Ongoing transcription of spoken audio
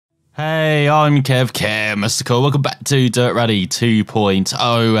Hey, I'm Kev Mystical. Welcome back to Dirt Rally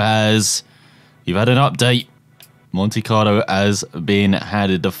 2.0 as you've had an update. Monte Carlo has been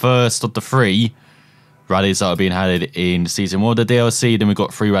added, the first of the 3 rallies that are being added in Season 1 of the DLC. Then we've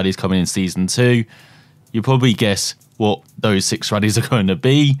got 3 rallies coming in Season 2. You'll probably guess what those 6 rallies are going to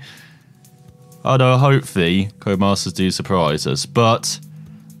be. Although hopefully Codemasters do surprise us. But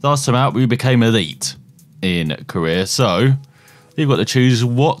last time out we became elite in career, so you've got to choose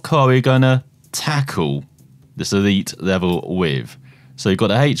what car we're going to tackle this elite level with. So you've got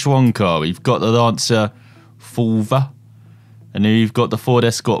the H1 car, you've got the Lancia Fulva, and then you've got the Ford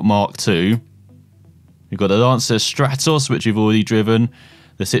Escort Mark II. You've got the Lancia Stratos, which you've already driven,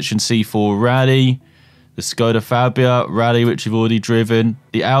 the Citroen C4 Rally, the Skoda Fabia Rally, which you've already driven,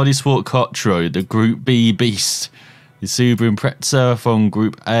 the Audi Sport Quattro, the Group B Beast, the Subaru Impreza from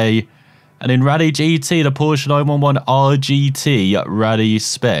Group A, and in Rally GT, the Porsche 911 RGT Rally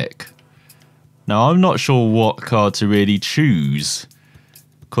Spec. Now, I'm not sure what car to really choose,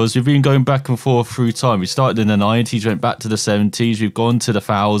 because we've been going back and forth through time. We started in the 90s, went back to the 70s, we've gone to the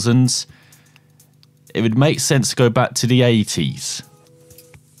 1000s. It would make sense to go back to the 80s.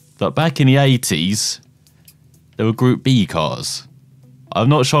 But back in the 80s, there were Group B cars. I'm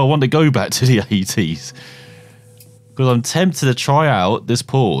not sure I want to go back to the 80s, because I'm tempted to try out this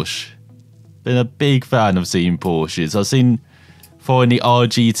Porsche. Been a big fan of seeing Porsches. I've seen following the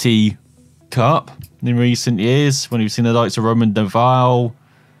RGT Cup in recent years when we've seen the likes of Romain Demar,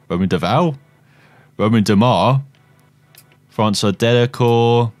 Francois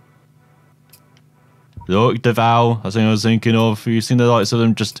Delacour, Loic Duval, I think I was thinking of. You've seen the likes of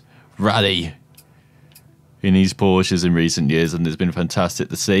them just rally in these Porsches in recent years, and it's been fantastic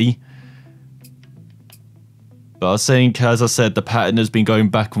to see. But I think, as I said, the pattern has been going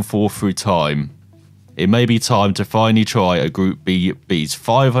back and forth through time. It may be time to finally try a Group B Beast.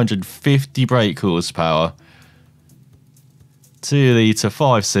 550 brake horsepower, 2 litre,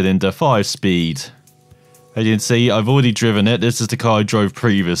 5-cylinder, 5-speed. As you can see, I've already driven it. This is the car I drove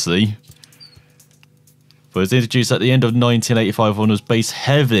previously. But it was introduced at the end of 1985 and was based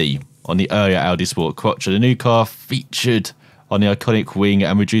heavily on the earlier Audi Sport Quattro. The new car featured on the iconic wing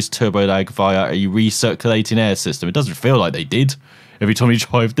and reduced turbo lag via a recirculating air system. It doesn't feel like they did every time you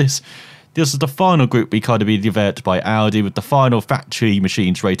drive this. This is the final Group B car to be developed by Audi, with the final factory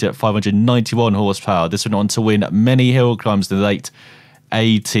machines rated at 591 horsepower. This went on to win many hill climbs in the late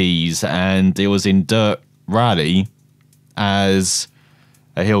 80s, and it was in Dirt Rally as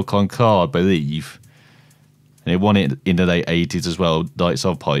a hill climb car, I believe. And it won it in the late 80s as well, likes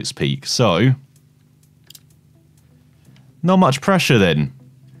of Pikes Peak. So not much pressure then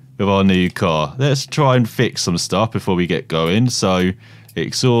with our new car. Let's try and fix some stuff before we get going. So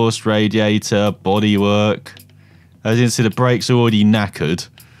exhaust, radiator, bodywork. As you can see, the brakes are already knackered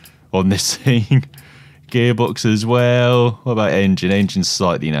on this thing. Gearbox as well. What about engine? Engine's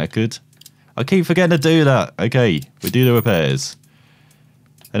slightly knackered. I keep forgetting to do that. Okay, we do the repairs.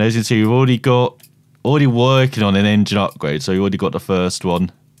 And as you can see, we've already working on an engine upgrade. So we already got the first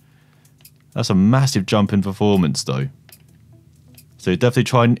one. That's a massive jump in performance though. So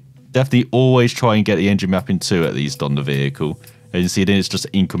definitely always try and get the engine mapping 2 at least on the vehicle. As you see, then it's just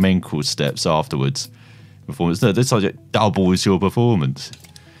incremental steps afterwards. Performance, no, this like doubles your performance.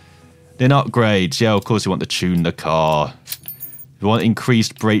 Then upgrades, yeah, of course you want to tune the car. You want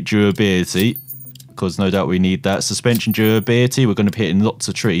increased brake durability, because no doubt we need that. Suspension durability, we're going to be hitting lots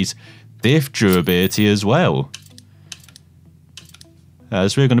of trees. Diff durability as well,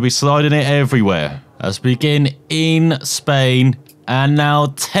 as we're going to be sliding it everywhere. As we begin in Spain. And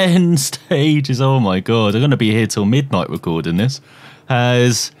now 10 stages. Oh my god, I'm going to be here till midnight recording this.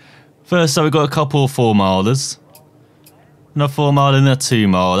 As first up, we've got a couple of 4-milers. And a 4-miler and a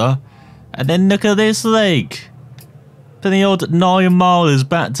 2-miler. And then look at this leg. Then the odd 9-milers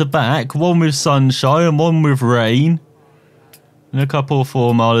back to back. One with sunshine and one with rain. And a couple of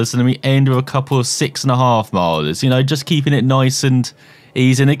 4-milers. And then we end with a couple of 6.5-milers. You know, just keeping it nice and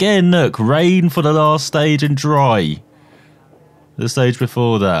easy. And again, look, rain for the last stage and dry the stage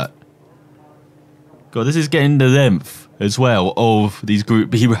before that. God, this is getting the length as well of these Group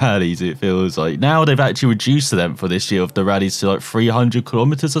B rallies, it feels like. Now they've actually reduced the length for this year of the rallies to like 300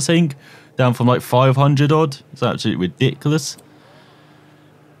 kilometers, I think. Down from like 500 odd. It's absolutely ridiculous.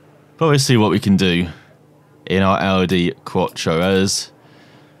 But we'll see what we can do in our Audi Quattro as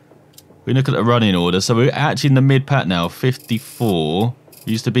we look at the running order. So we're actually in the mid pack now, 54.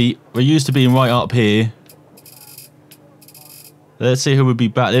 We're used to being right up here. Let's see who would be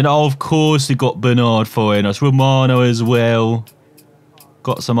back then. Oh, of course, we got Bernard following us. Romano as well.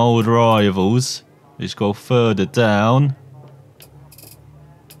 Got some old rivals. Let's go further down.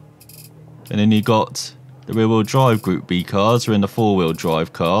 And then you got the rear-wheel drive Group B cars are in the four-wheel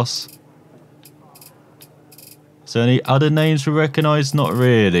drive cars. So any other names we recognise? Not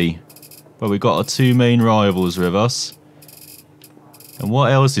really. But we've got our two main rivals with us. And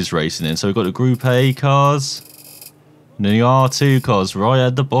what else is racing in? So we've got the Group A cars. And then the R2 cars right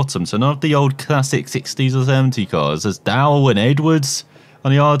at the bottom. So none of the old classic 60s or 70s cars. There's Dowell and Edwards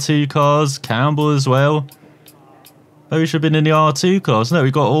on the R2 cars. Campbell as well. Maybe we should have been in the R2 class. No,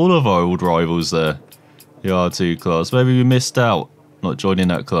 we've got all of our old rivals there. The R2 class. Maybe we missed out not joining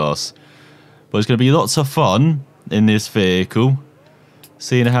that class. But it's going to be lots of fun in this vehicle.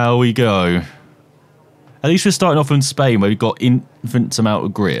 Seeing how we go. At least we're starting off in Spain where we've got infinite amount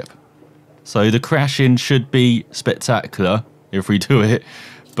of grip. So the crashing should be spectacular if we do it.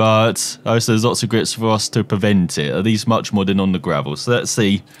 But also there's lots of grips for us to prevent it. At least much more than on the gravel. So let's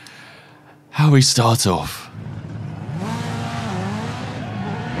see how we start off.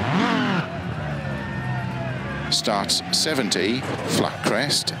 Starts 70, flat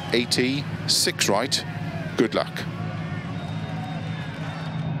crest, 80, 6 right, good luck.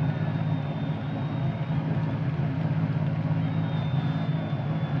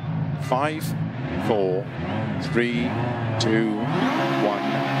 Five, 4, 3, 2, 1,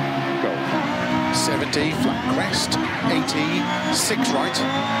 go. 70, flat crest, 80, 6 right,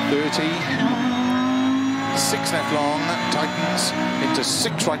 30, 6 left long, tightens, into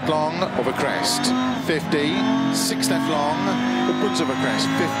 6 right long, over crest, 50, 6 left long, upwards over crest,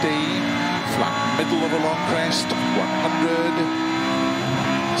 50, flat middle of a long crest,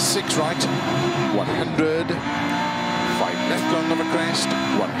 100, 6 right, 100, 5 left long over crest,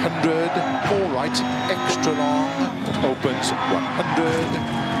 100, 4 right, extra long, opens,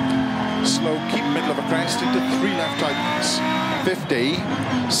 100, slow, keep middle of a crest, into 3 left tightens, 50,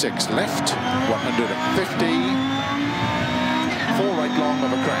 6 left, 150, 4 right long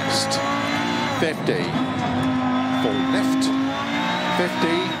of a crest, 50, 4 left, 50,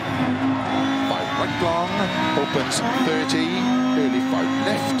 5 right long, opens 30, early 5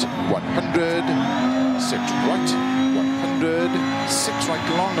 left, 100, 6 right, 100, 6 right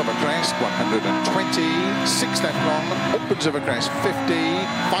long of a crest, 120, 6 left long, opens of a crest, 50,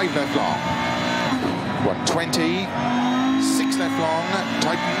 5 left long, 120, 6 left long,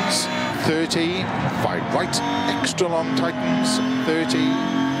 tightens, 30, 5 right, extra long tightens, 30,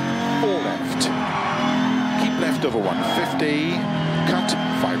 4 left, keep left over 150, cut,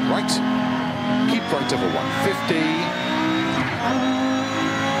 5 right, keep right over 150,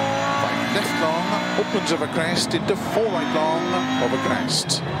 5 left long, opens over crest, into 4 right long, over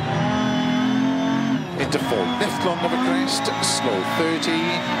crest, into 4 left long over crest, slow 30,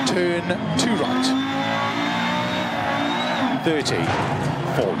 turn 2 right, 30,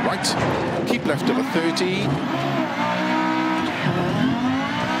 4 right, keep left over 30,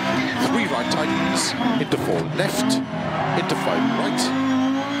 3 right tightens, into 4 left, into 5 right,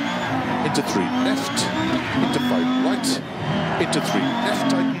 into 3 left, into 5 right, into 3 left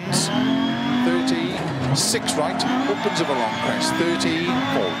tightens, 30, 6 right, opens of a long crest, 30, 4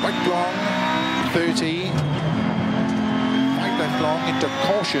 right long, 30, 5 left long, into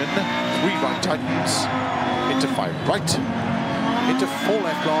caution, 3 right tightens, into 5 right, into 4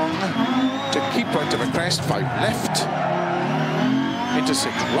 left long, to keep right of a crest, 5 left, into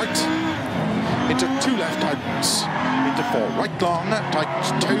 6 right, into 2 left tightens, into 4 right long,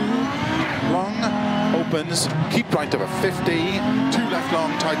 tightens 2 long, opens, keep right of a 50, 2 left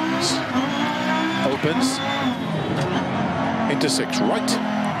long tightens, opens, into 6 right,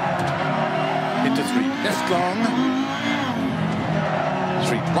 into 3 left long,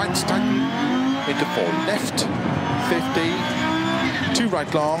 3 rights tighten, into 4 left, 50, 2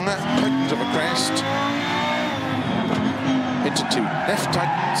 right long, tightens over crest, into 2 left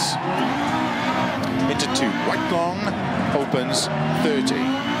tightens, into 2 right long, opens 30,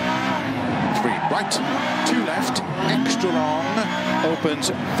 3 right, 2 left, extra long,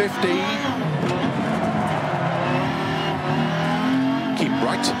 opens 50, keep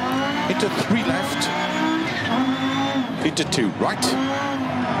right, into 3 left, into 2 right,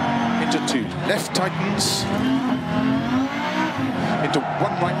 into 2 left tightens, into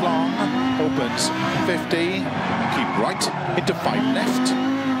 1 right long, opens 50, keep right, into 5 left,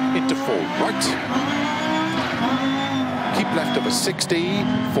 into 4 right, keep left over 60,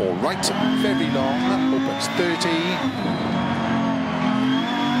 4 right, very long, opens 30,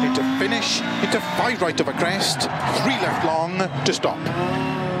 into finish, into 5 right over crest, 3 left long to stop.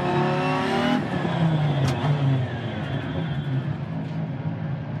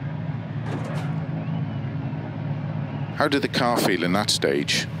 How did the car feel in that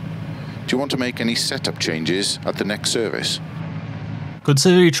stage? Do you want to make any setup changes at the next service?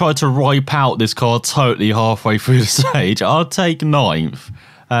 Considering you tried to wipe out this car totally halfway through the stage, I'll take ninth.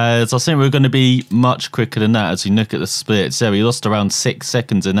 As I think we're going to be much quicker than that as we look at the splits. Yeah, we lost around 6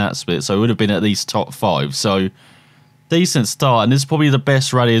 seconds in that split, so it would have been at least top 5. So, decent start, and this is probably the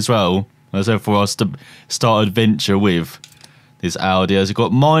best rally as well, as for us to start adventure with this Audi. As it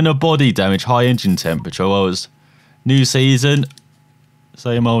got minor body damage, high engine temperature. Well, it's new season,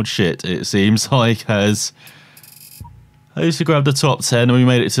 same old shit, it seems like, as I used to grab the top 10 and we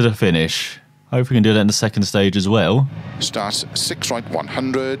made it to the finish. Hope we can do that in the second stage as well. Start 6 right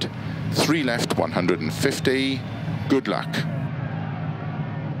 100, 3 left 150. Good luck.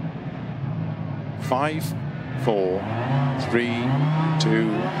 5, 4, 3,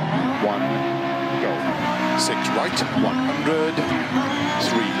 2, 1, go. 6 right 100,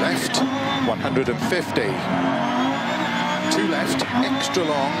 3 left 150. 2 left, extra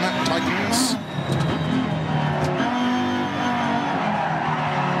long, tightens.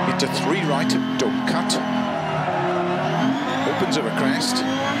 Into 3 right, don't cut. Opens over crest.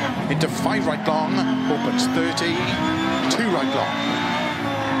 Into 5 right long, opens 30. 2 right long.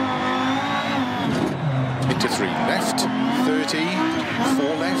 Into 3 left, 30.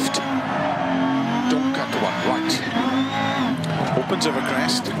 4 left. Don't cut 1 right. Opens over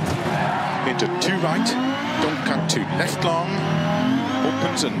crest. Into 2 right, don't cut 2 left long.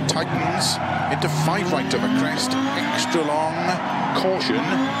 Opens and tightens. Into 5 right over crest, extra long. Caution,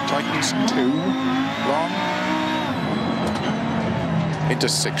 tightens 2 long. Into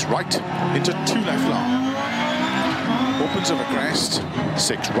 6 right, into 2 left long. Opens over crest,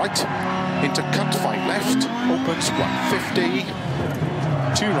 6 right. Into cut 5 left, opens 150.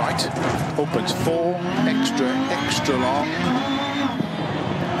 2 right, opens 4, extra long.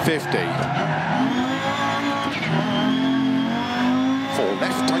 50. 4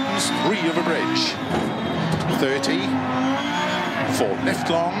 left, tightens 3 over bridge. 30. 4 left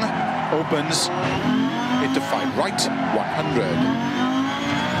long, opens into 5 right, 100.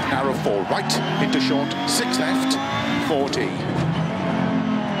 Narrow 4 right, into short, 6 left, 40.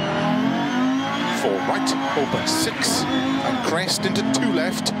 4 right, opens 6, and crest into 2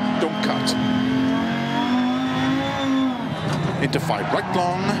 left, don't cut. Into 5 right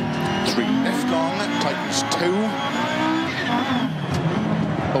long, 3 left long, tightens 2.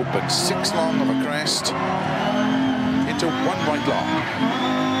 Opens 6 long of a crest. Into 1 right long.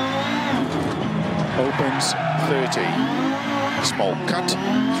 Opens 30. Small cut,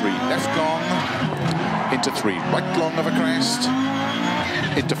 3 left long. Into 3 right long of a crest.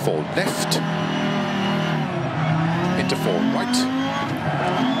 Into 4 left. Into 4 right.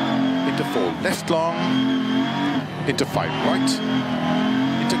 Into 4 left long. Into 5 right.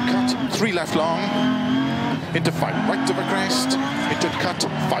 Into cut, 3 left long. Into 5 right of a crest. Into cut,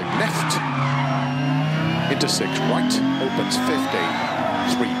 5 left. Into 6 right, opens 50.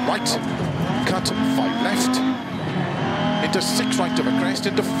 3 right, cut, 5 left. Into 6 right of a crest,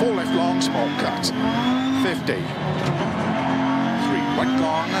 into 4 left long, small cut. 50. 3 right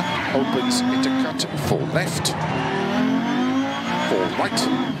long, opens into cut, 4 left. 4 right,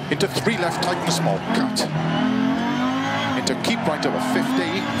 into 3 left, tighten, small cut. Into keep right over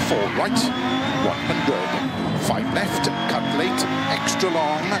 50, 4 right, 100. 5 left, cut late, extra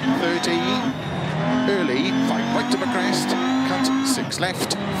long, 30. Early, 5 right of a crest, cut 6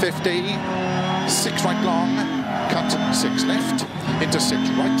 left, 50. 6 right long, cut 6 left. Into 6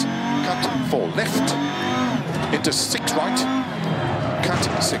 right, cut 4 left. Into 6 right,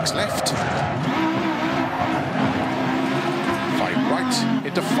 cut 6 left. 5 right,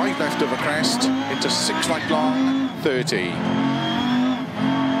 into 5 left of a crest. Into 6 right long, 30.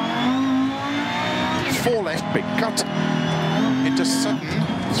 4 left, big cut. Into sudden,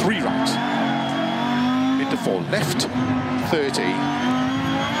 3 right. Into 4 left, 30.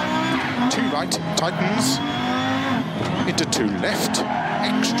 2 right, tightens. Into 2 left,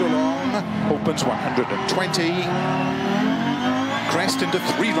 extra long, opens 120. Crest into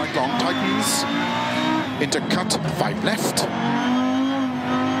 3 right long, tightens. Into cut, 5 left.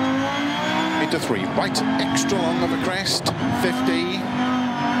 Into 3 right, extra long of a crest, 50.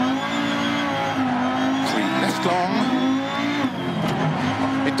 3 left long.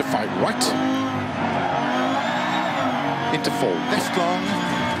 Into 5 right. Into 4 left long,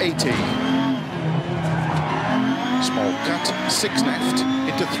 80. Small cut, 6 left,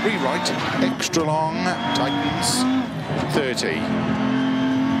 into 3 right, extra long, tightens, 30.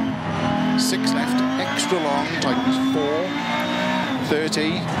 6 left, extra long, tightens 4,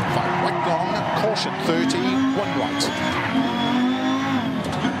 30. 5 right long, caution 30, 1 right.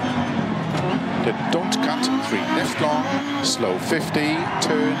 Then don't cut, 3 left long, slow 50,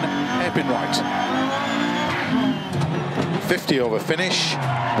 turn, hairpin right. 50 over finish,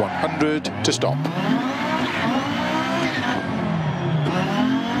 100 to stop.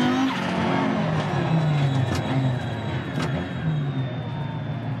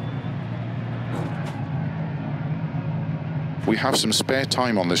 We have some spare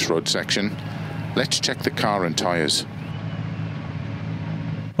time on this road section. Let's check the car and tyres.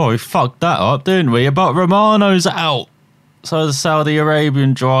 Oh, we fucked that up, didn't we? But Romano's out. So the Saudi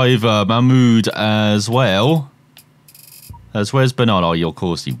Arabian driver, Mahmoud, as well. As where's Bernard? Oh, of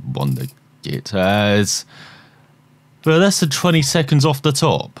course he won the git. As but less than 20 seconds off the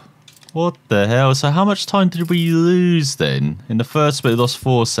top. What the hell? So how much time did we lose then? In the first bit, we lost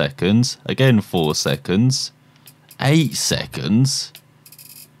 4 seconds. Again, 4 seconds. 8 seconds.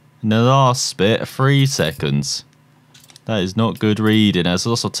 In the last bit, 3 seconds. That is not good reading. There's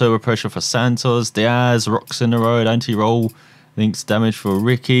also turbo pressure for Santos, Diaz, rocks in the road, anti-roll, links damage for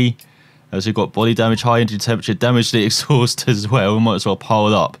Ricky. As we've got body damage, high engine temperature, damage to the exhaust as well. We might as well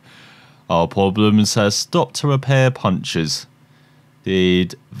pile up our problems. Has stopped to repair punctures.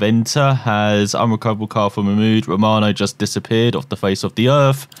 Did Venter has unrecoverable car for Mahmoud. Romano just disappeared off the face of the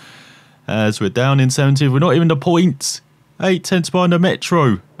earth. As we're down in 70th, we're not even the points. 8 tenths behind the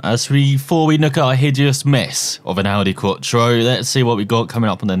Metro. Before we look at our hideous mess of an Audi Quattro, let's see what we got coming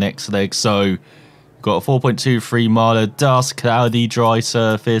up on the next leg. So, got a 4.23 miler, dusk, cloudy, dry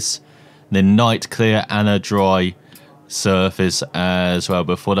surface, then night clear and a dry surface as well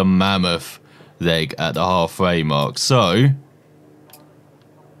before the mammoth leg at the halfway mark. So,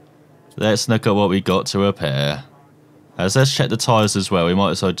 let's look at what we got to repair. Let's check the tyres as well. We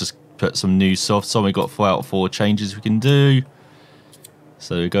might as well just put some new softs on. We got 4 out of 4 changes we can do.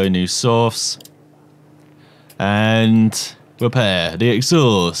 So we go new softs. And repair the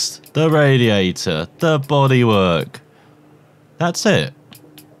exhaust, the radiator, the bodywork. That's it.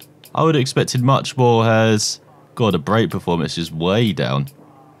 I would have expected much more. Has got a brake performance is way down.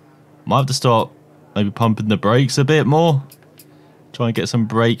 Might have to start maybe pumping the brakes a bit more. Try and get some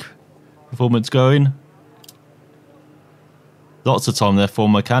brake performance going. Lots of time there for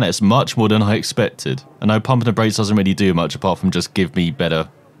mechanics, much more than I expected. I know pumping the brakes doesn't really do much apart from just give me better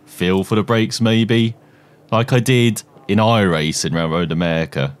feel for the brakes maybe. Like I did in iRacing around Road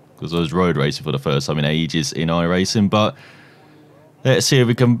America, because I was road racing for the first time in ages in iRacing. But let's see if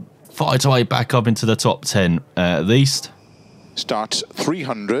we can fight our way back up into the top 10 at least. Starts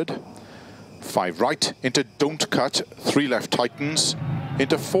 300, 5 right, into don't cut, 3 left tightens,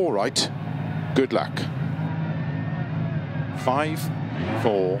 into 4 right, good luck. 5,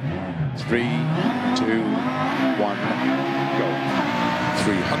 4, 3, 2, 1, go.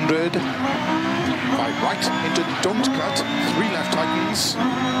 300, 5 right, into don't cut, 3 left tightens,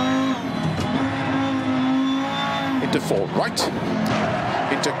 into 4 right,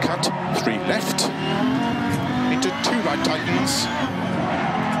 into cut, 3 left, into 2 right tightens,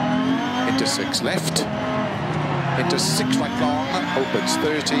 into 6 left, into 6 right long, opens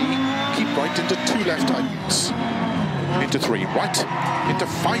 30, keep right into 2 left tightens, into 3 right, into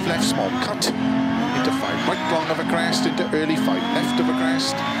 5 left small cut, into 5 right long of a crest, into early 5 left of a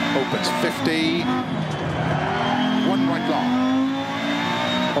crest, opens 50, 1 right long,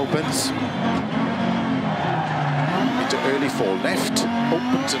 opens, into early 4 left,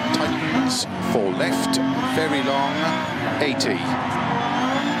 opens and tightens, 4 left, very long, 80,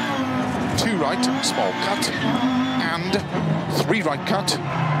 2 right, small cut, and 3 right cut,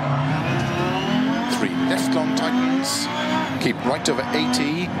 3 left long tightens, keep right over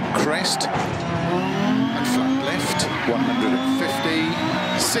 80, crest, and flat left,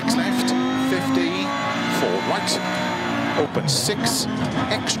 150, 6 left, 50, 4 right, open 6,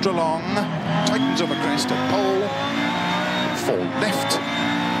 extra long, tightens over crest and pole, 4 left,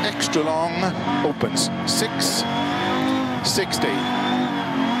 extra long, opens 6, 60,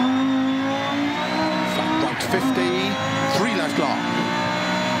 flat right 50, 3 left long,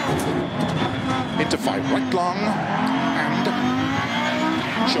 into 5 right long, and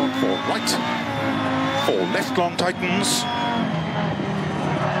short 4 right, 4 left long tightens,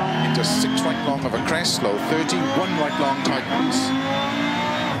 into 6 right long of a crest, slow 30, 1 right long tightens,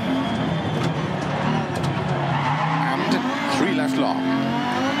 and 3 left long,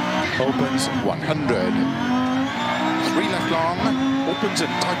 opens 100, 3 left long, opens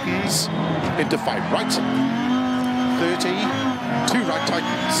and tightens, into 5 right, 30, 2 right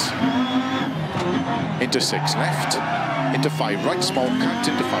tightens, into 6 left, into 5 right small cut,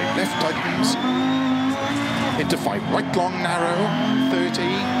 into 5 left tightens, into 5 right long narrow, 30,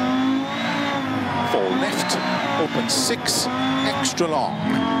 4 left, open 6, extra long,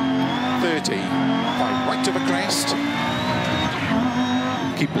 30, 5 right of a crest,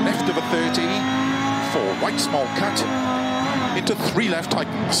 keep left of a 30, 4 right small cut, into 3 left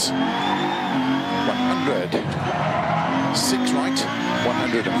tightens, 100, 6 right,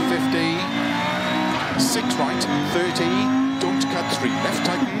 150, 6 right, 30, don't cut, 3 left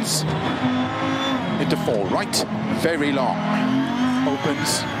tightens, into 4 right, very long,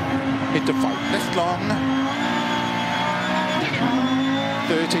 opens, into 5 left long,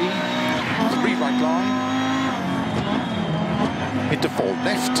 30, 3 right long, into 4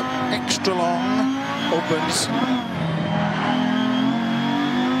 left, extra long, opens,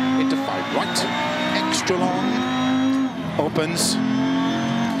 into 5 right, extra long, opens,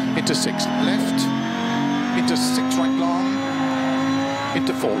 into 6 left, into 6 right long,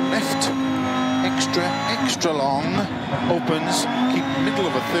 into 4 left, extra long, opens, keep middle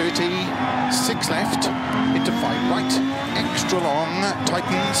of a 30, 6 left, into 5 right, extra long,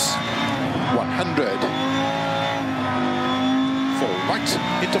 tightens, 100, 4 right,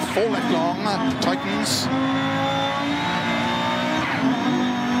 into 4 left long, tightens,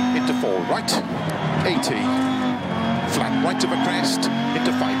 into 4 right, 80, flat right of a crest,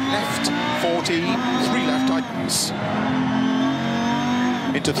 into 5 left, 40, 3 left tightens,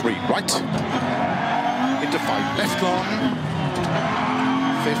 into 3 right, into 5 left long,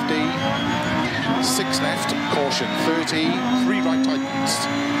 50, 6 left, caution 30, 3 right tightens,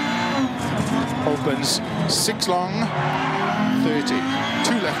 opens, 6 long, 30,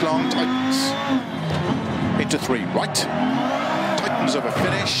 2 left long tightens, into 3 right, tightens of a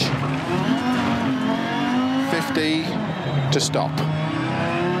finish, 50 to stop.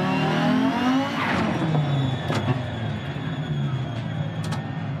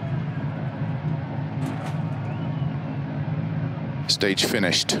 Stage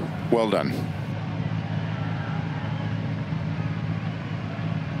finished. Well done.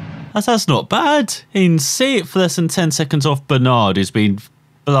 That's not bad. In sixth, less than 10 seconds off Bernard, who's been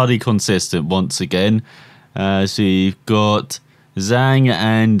bloody consistent once again. So you've got Zhang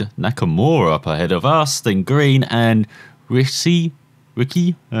and Nakamura up ahead of us, then Green and Ricky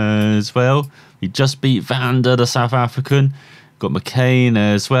as well. He just beat Vander, the South African. Got McCain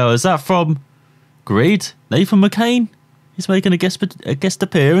as well. Is that from Grid? Nathan McCain? He's making a guest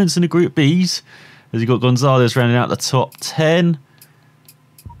appearance in the Group Bs. As you got Gonzalez rounding out the top 10.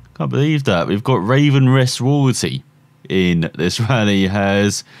 Can't believe that. We've got Raven Rest Royalty in this rally.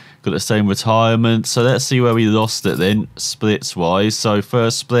 Has got the same retirement. So let's see where we lost it then, splits wise. So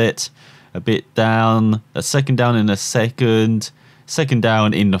first split, a bit down. A second down in the second. Second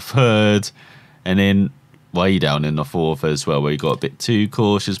down in the third. And then way down in the fourth as well, where you got a bit too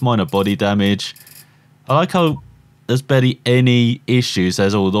cautious. Minor body damage. I like how there's barely any issues.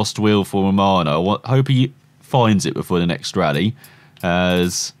 There's all lost wheel for Romano. I hope he finds it before the next rally.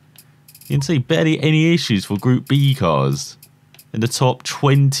 As you can see, barely any issues for Group B cars. In the top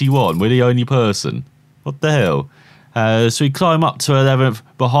 21, we're the only person. What the hell? So we climb up to 11th,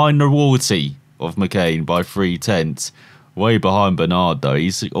 behind the Royalty of McCain by 3/10. Way behind Bernard though.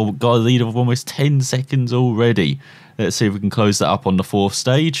 He's got a lead of almost 10 seconds already. Let's see if we can close that up on the fourth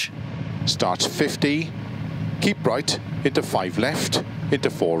stage. Starts 50. Keep right, into 5 left, into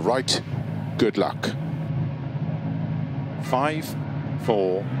 4 right. Good luck. 5,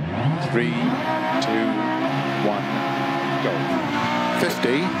 4, 3, 2, 1, go.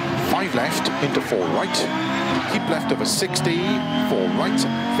 50, 5 left, into 4 right. Keep left of a 60, 4 right,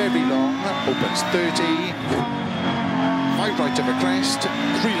 very long, opens 30. 5 right of a crest,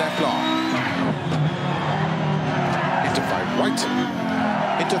 3 left long. Into 5 right.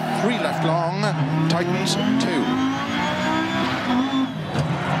 Into 3 left long, tightens 2.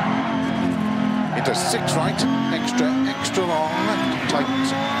 Into 6 right, extra long,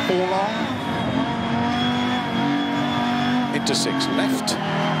 tightens 4 long. Into 6 left.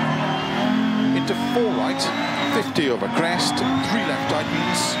 Into 4 right, 50 over crest, 3 left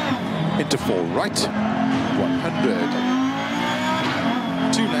tightens. Into 4 right, 100.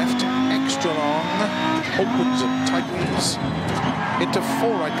 2 left, extra long, opens and tightens. Into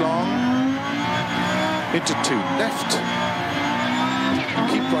 4 right long, into 2 left,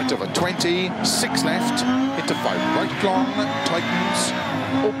 keep right over 20, 6 left, into 5 right long, tightens,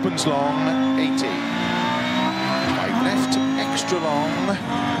 opens long, 80. 5 left, extra long,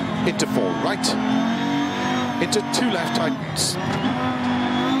 into 4 right, into 2 left tightens,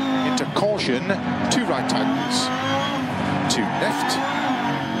 into caution, 2 right tightens, 2 left,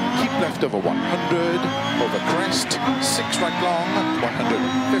 keep left over 100, over crest, 6 right long,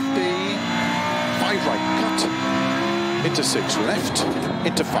 150, 5 right cut, into 6 left,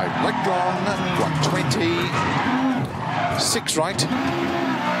 into 5 right long, 120, 6 right,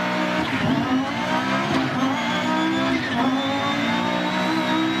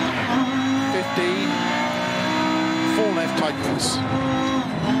 50, 4 left left tightens.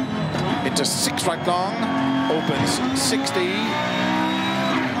 Into 6 right long, opens 60. 4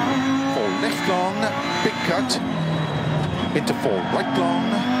 left long, big cut. Into 4 right long,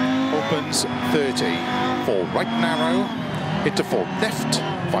 opens 30. 4 right narrow, into 4 left.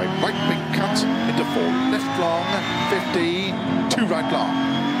 5 right big cut, into 4 left long, 50. 2 right long,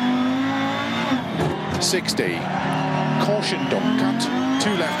 60. Caution, don't cut. 2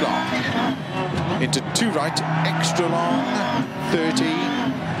 left long, into 2 right extra long, 30.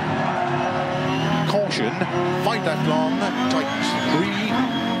 Caution, 5 left long, tightens 3,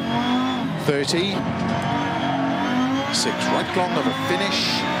 30. 6 right long of a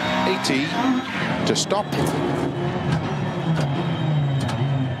finish, 80 to stop.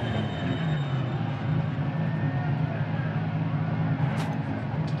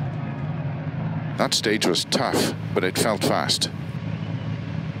 That stage was tough, but it felt fast.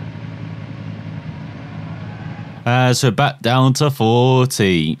 So back down to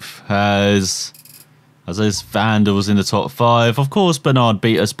 14th as there's Vandals in the top 5. Of course, Bernard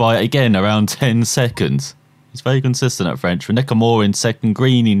beat us by, again, around 10 seconds. He's very consistent at French. Nakamura in second,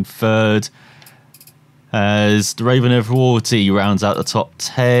 Green in third. As the Raven of Rorty rounds out the top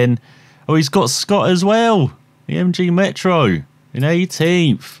 10. Oh, he's got Scott as well. The MG Metro in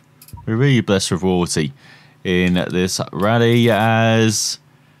 18th. We're really blessed with Rorty in this rally as...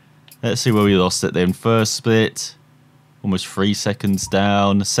 Let's see where we lost it then. First split, almost 3 seconds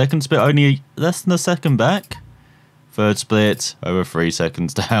down. Second split, only less than a second back. Third split, over 3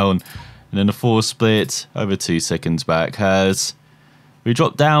 seconds down. And then the fourth split, over 2 seconds back. As we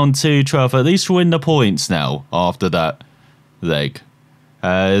drop down to 12th. At least we'll win the points now after that leg.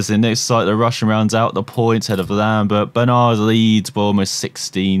 As in next sight, the Russian rounds out the points ahead of Lambert. Bernard leads by almost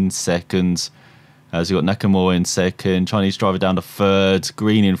 16 seconds. As you got Nakamura in second, Chinese driver down to third,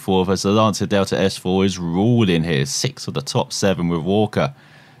 Green in fourth, as the Lancia Delta S4 is ruled in here. 6 of the top 7 with Walker,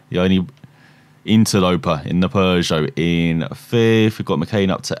 the only interloper in the Peugeot, in fifth. We've got McCain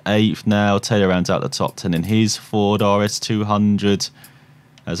up to 8th now. Taylor rounds out the top 10 in his Ford RS200.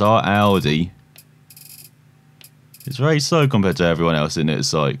 As our Audi is very slow compared to everyone else in it.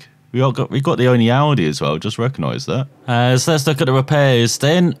 It's like we got the only Audi as well, just recognise that. So let's look at the repairs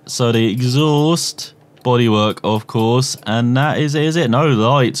then. So the exhaust, bodywork of course, and that is it. No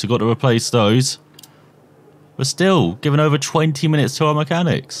lights, we've got to replace those. We're still giving over 20 minutes to our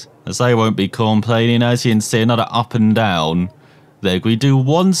mechanics. As they won't be complaining, as you can see, another up and down leg. We do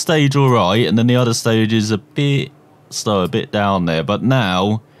one stage alright, and then the other stage is a bit slow, a bit down there. But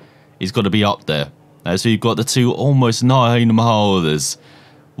now, he's got to be up there. As we've got the 2 almost 9 miles.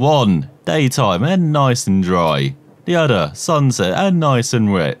 One, daytime and nice and dry. The other, sunset and nice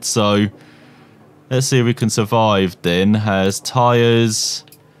and wet. So, let's see if we can survive then. Has tyres.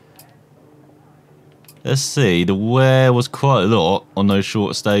 Let's see, the wear was quite a lot on those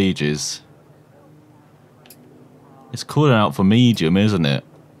short stages. It's calling out for medium, isn't it?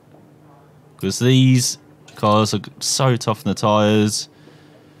 Because these cars are so tough on the tyres.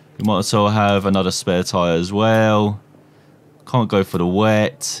 We might as well have another spare tyre as well. Can't go for the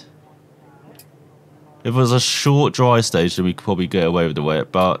wet. If it was a short dry stage, then we could probably get away with the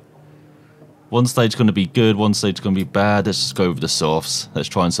wet. But one stage is going to be good, one stage is going to be bad. Let's just go over the softs. Let's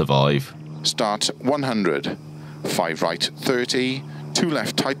try and survive. Start 100. 5 right 30. 2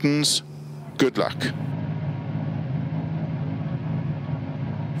 left tightens. Good luck.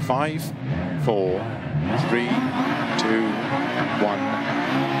 5, 4, 3, 2, 1,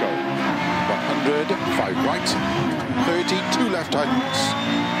 go. 100, 5 right, 30, 2 left tightens.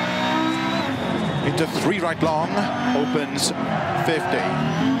 Into 3 right long, opens 50.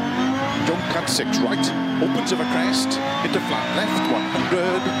 Don't cut 6 right, opens of a crest, into flat left,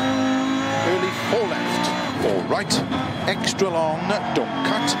 100. Early 4 left, 4 right, extra long, don't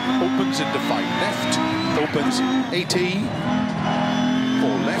cut, opens into 5 left, opens 80. 4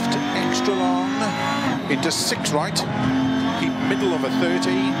 left, extra long, into 6 right, keep middle of a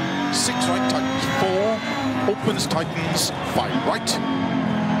 30, 6 right tightens 4, opens tightens 5 right,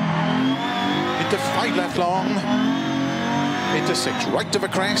 into 5 left long, into 6 right of a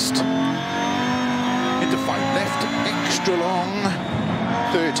crest, into 5 left, extra long,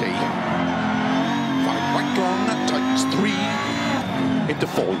 30, 5 right long, tightens 3, into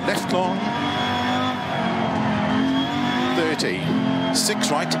 4 left long, 30,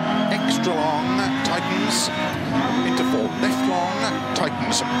 6 right, extra long, tightens, into 4 left long,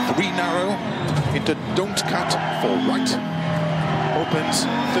 tightens 3 narrow, into don't cut, 4 right, opens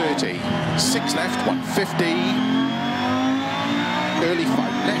 30, 6 left, 150, early 5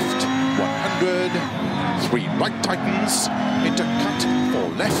 left, 100. 100, 3 right tightens, into cut, 4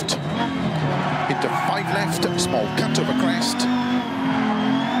 left, into 5 left, small cut over crest,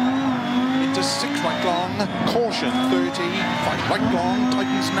 into 6 right long, caution 30, 5 right long,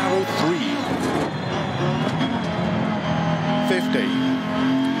 tightens narrow 3, 50,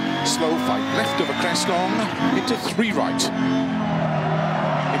 slow 5 left over crest long, into 3 right,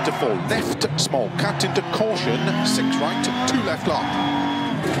 into 4 left, small cut into caution, 6 right, 2 left long.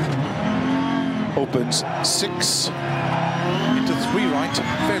 Opens 6, into 3 right,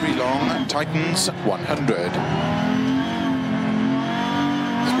 very long, tightens 100. 3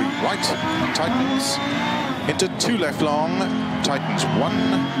 right, tightens, into 2 left long, tightens 1,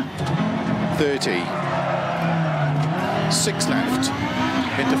 30. 6 left,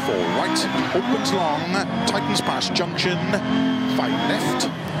 into 4 right, opens long, tightens past junction, 5 left,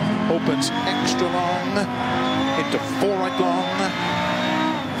 opens extra long, into 4 right long,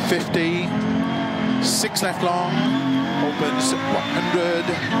 50, 6 left long, opens 100,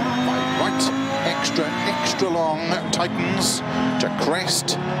 5 right, extra long, tightens to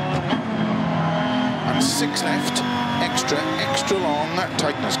crest, and 6 left, extra long,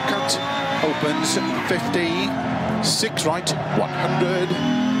 tightens cut, opens 50, 6 right, 100,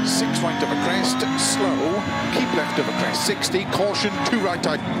 6 right over crest, slow, keep left over crest, 60, caution, 2 right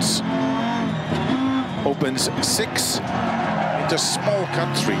tightens. Opens 6, into small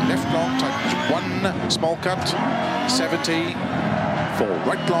cut, 3 left long, tightens 1, small cut, 70, 4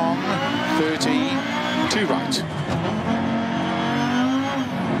 right long, 30, 2 right.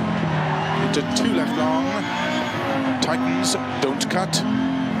 Into 2 left long, tightens, don't cut.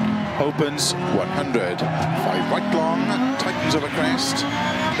 Opens 100, 5 right long, tightens over crest,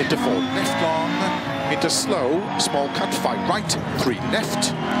 into 4 left long, into slow, small cut, 5 right, 3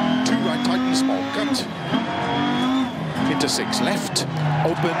 left, 2 right tightens, small cut, into 6 left,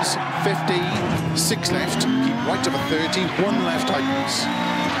 opens 50, 6 left, keep right over 30, 1 left tightens,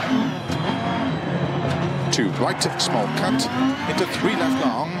 2 right, small cut, into 3 left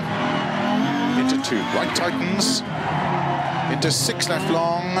long, into 2 right tightens, into 6 left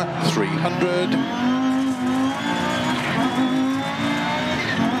long, 300.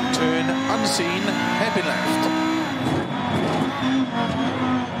 Turn unseen, happy left.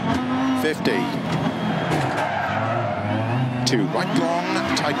 50. 2 right long,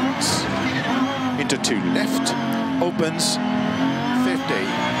 tightens. Into 2 left, opens. 50.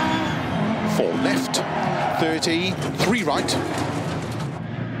 4 left, 30. 3 right.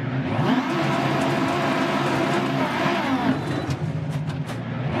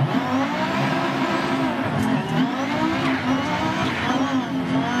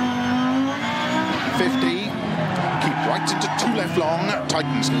 50, keep right into 2 left long,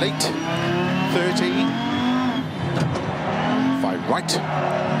 tightens late, 30, 5 right,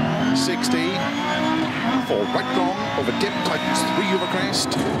 60, 4 right long, over dip, tightens 3 over crest,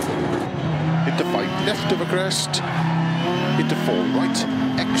 into 5 left over crest, into 4 right,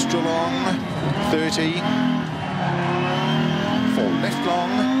 extra long, 30, 4 left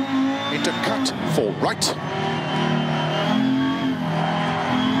long, into cut, 4 right,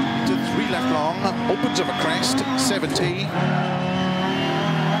 3 left long, opens over crest, 70, 5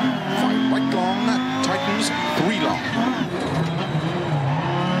 right long, tightens, 3 long,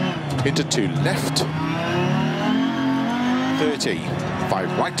 into 2 left, 30,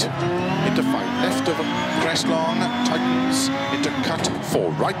 5 right, into 5 left over crest long, tightens, into cut,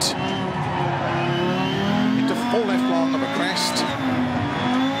 4 right, into 4 left long over crest,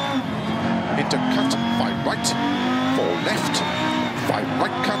 into cut, 5 right, 4 left, 5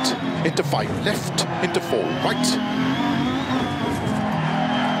 right cut, into 5 left, into 4 right,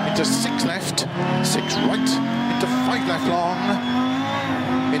 into 6 left, 6 right, into 5 left long,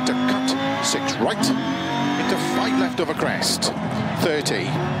 into cut, 6 right, into 5 left over crest, 30,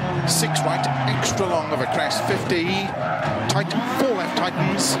 6 right, extra long over crest, 50, tight, 4 left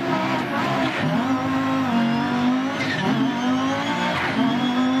tightens,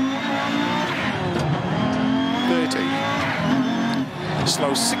 30,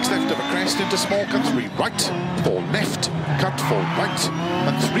 slow 6 left over crest into small cut, 3 right, 4 left, cut 4 right,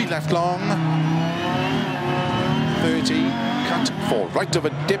 and 3 left long, 30, cut 4 right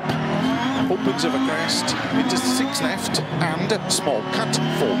over dip, opens over crest, into 6 left, and small cut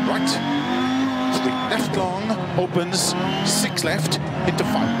 4 right, 3 left long, opens 6 left, into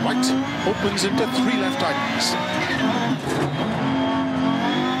 5 right, opens into 3 left tightens,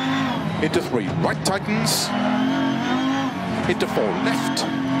 into 3 right tightens, into 4 left,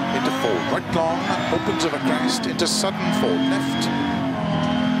 into 4 right long, opens over crest, into sudden 4 left,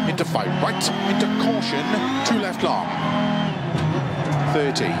 into 5 right, into caution, 2 left long,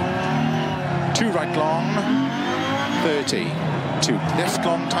 30, 2 right long, 30. 2 left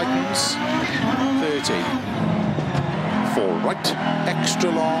long tightens, 30. 4 right extra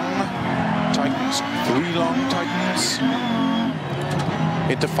long, tightens, 3 long tightens,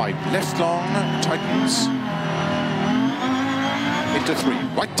 into 5 left long, tightens, into 3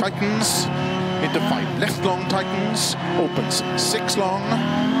 right tightens, into 5 left long tightens, opens 6 long,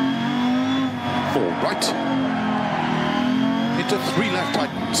 4 right, into 3 left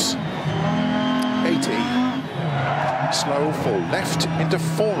tightens, 80, slow 4 left, into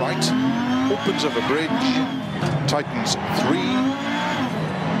 4 right, opens over bridge, tightens 3,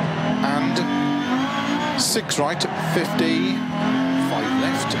 and 6 right, 50, 5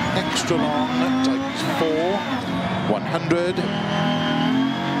 left, extra long, tightens 4, 100,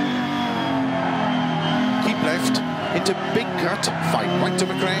 keep left, into big cut, 5 right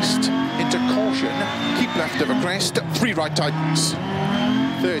over crest, into caution, keep left over crest, 3 right tightens,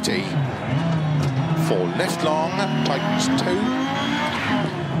 30, 4 left long, tightens 2,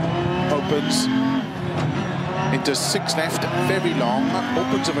 opens, into 6 left, very long,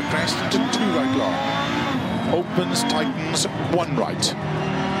 opens over crest, into 2 right long, opens, tightens, 1 right,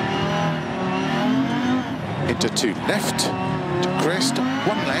 into 2 left, to crest, 1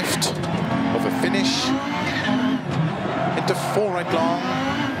 left, over finish, into 4 right long,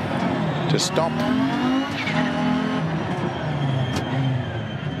 to stop,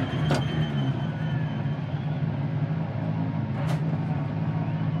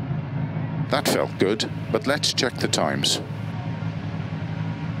 that felt good, but let's check the times.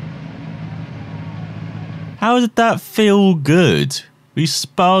 How did that feel good? We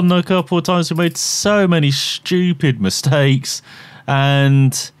spun a couple of times, we made so many stupid mistakes,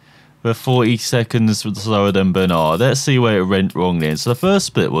 and we're 40 seconds slower than Bernard. Let's see where it went wrong then. So the first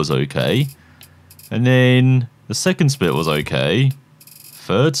split was okay, and then the second split was okay,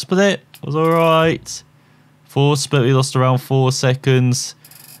 third split was alright, fourth split we lost around 4 seconds.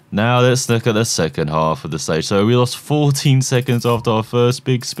 Now let's look at the second half of the stage. So we lost 14 seconds after our first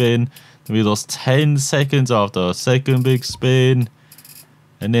big spin. Then we lost 10 seconds after our second big spin.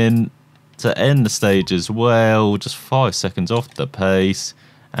 And then to end the stage as well, just 5 seconds off the pace.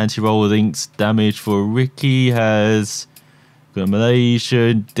 Anti-roll links damage for Ricky has got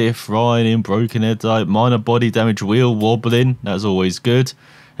Malaysian, diff riding, broken headlight, minor body damage, wheel wobbling. That's always good.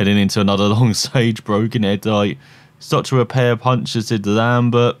 Heading into another long stage, broken headlight. Start to repair punches did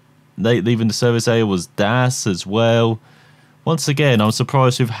Lambert. Late leaving the service area was Das as well. Once again, I'm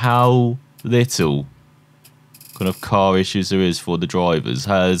surprised with how little kind of car issues there is for the drivers.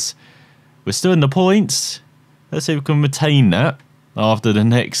 We're still in the points. Let's see if we can retain that after the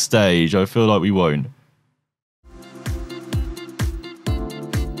next stage. I feel like we won't.